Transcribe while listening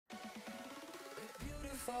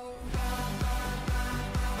Good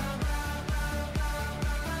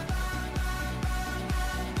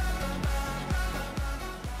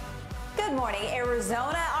morning,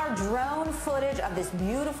 Arizona. Our drone footage of this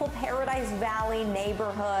beautiful Paradise Valley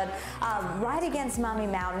neighborhood right against Mummy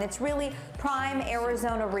Mountain. It's really prime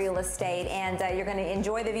Arizona real estate, and you're going to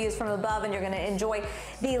enjoy the views from above, and you're going to enjoy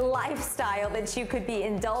the lifestyle that you could be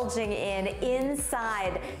indulging in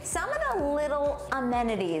inside. Some of the little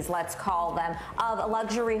amenities, let's call them, of a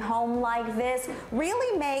luxury home like this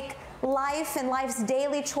really make life and life's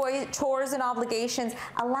daily chores and obligations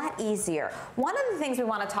a lot easier. One of the things we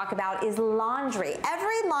want to talk about is laundry.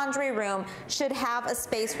 Every laundry room should have a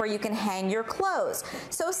space where you can hang your clothes.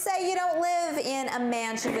 So say you don't live in a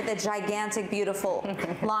mansion with a gigantic, beautiful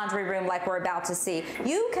laundry room like we're about to see.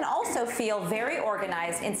 You can also feel very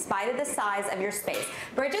organized in spite of the size of your space.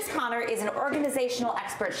 Bridget Connor is an organizational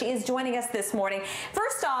expert. She is joining us this morning.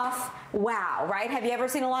 First off, wow, right? Have you ever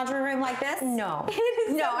seen a laundry room like this? No.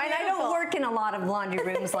 No, and I don't work in a lot of laundry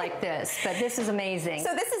rooms like this, but this is amazing.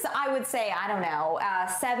 So this is, I would say, I don't know,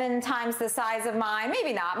 7 times the size of mine,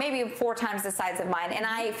 maybe not, maybe 4 times the size of mine, and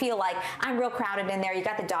I feel like I'm real crowded in there. You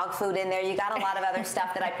got the dog food in there, you got a lot of other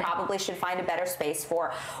stuff that I probably should find a better space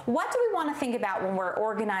for. What do we want to think about when we're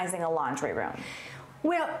organizing a laundry room?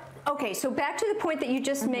 Well, okay, so back to the point that you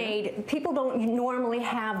just made, people don't normally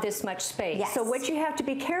have this much space. Yes. So what you have to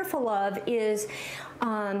be careful of is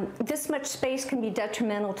this much space can be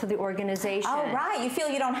detrimental to the organization. Oh, right. You feel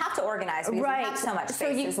you don't have to organize because you have so much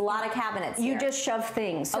space. There's a lot of cabinets You here. just shove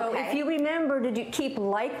things. So if you remember to keep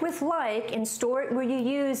like with like and store it where you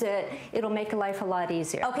use it, it'll make life a lot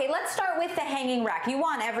easier. Okay, let's start with the hanging rack. You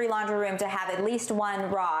want every laundry room to have at least one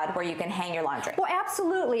rod where you can hang your laundry. Well,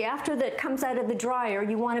 absolutely. After that comes out of the dryer,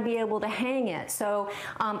 you want to be able to hang it. So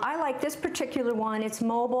I like this particular one. It's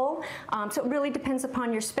mobile, so it really depends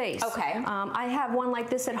upon your space. Okay. I have one like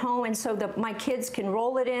this at home, and so my kids can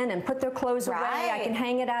roll it in and put their clothes away. I can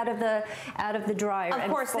hang it out of the dryer. Of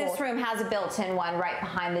course, this room has a built-in one right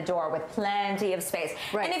behind the door with plenty of space.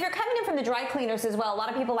 Right. And if you're coming in from the dry cleaners as well, a lot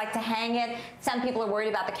of people like to hang it. Some people are worried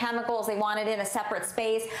about the chemicals. They want it in a separate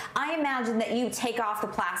space. I imagine that you take off the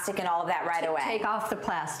plastic and all of that right away. Take off the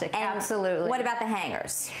plastic, and absolutely. What about the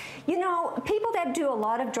hangers? You know, people that do a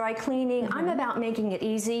lot of dry cleaning, I'm about making it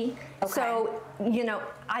easy. Okay. So, you know,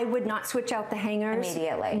 I would not switch out the hangers.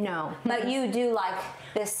 Immediately. No. But you do like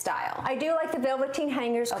this style. I do like the velveteen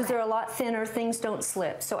hangers because they're a lot thinner, things don't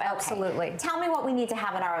slip, so absolutely. Tell me what we need to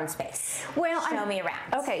have in our own space. Well, Show me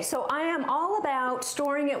around. Okay, so I am all about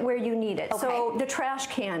storing it where you need it. So the trash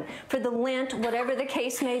can, for the lint, whatever the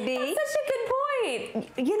case may be. That's such a good point.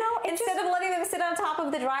 You know, instead of letting them sit on top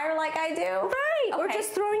of the dryer like I do. Right, or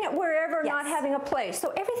just throwing it wherever, not having a place.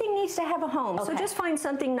 So everything needs to have a home, so just find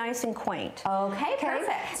something nice and quaint. Okay,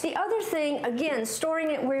 perfect. The other thing, again,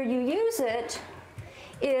 storing it where you use it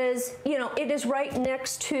is, you know, it is right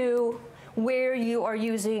next to where you are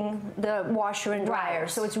using the washer and dryer.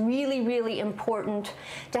 So it's really, really important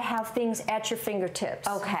to have things at your fingertips.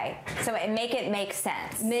 Okay, so make it make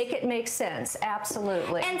sense. Make it make sense,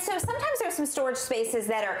 absolutely. And so sometimes there's some storage spaces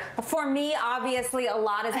that are, for me, obviously a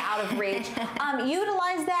lot is out of reach.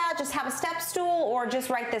 Utilize that, just have a step stool, or just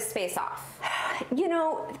write this space off? You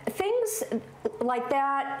know, things like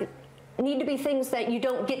that need to be things that you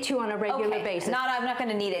don't get to on a regular basis. I'm not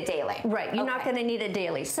going to need it daily. Right, you're not going to need it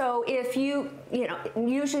daily. So if you know,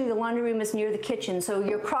 usually the laundry room is near the kitchen, so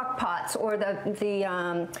your crock pots or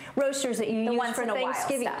the roasters that you use for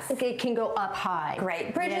Thanksgiving, it can go up high.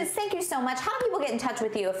 Great. Bridget, thank you so much. How do people get in touch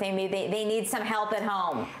with you if they need some help at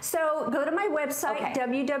home? So go to my website,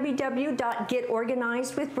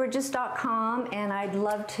 www.getorganizedwithbridges.com, and I'd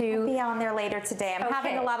love to I'll be on there later today. I'm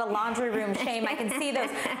having a lot of laundry room shame. I can see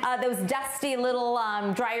those dusty little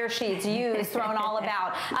dryer sheets used, thrown all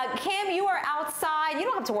about. Kim, you are outside. You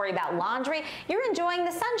don't have to worry about laundry. You're enjoying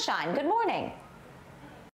the sunshine. Good morning.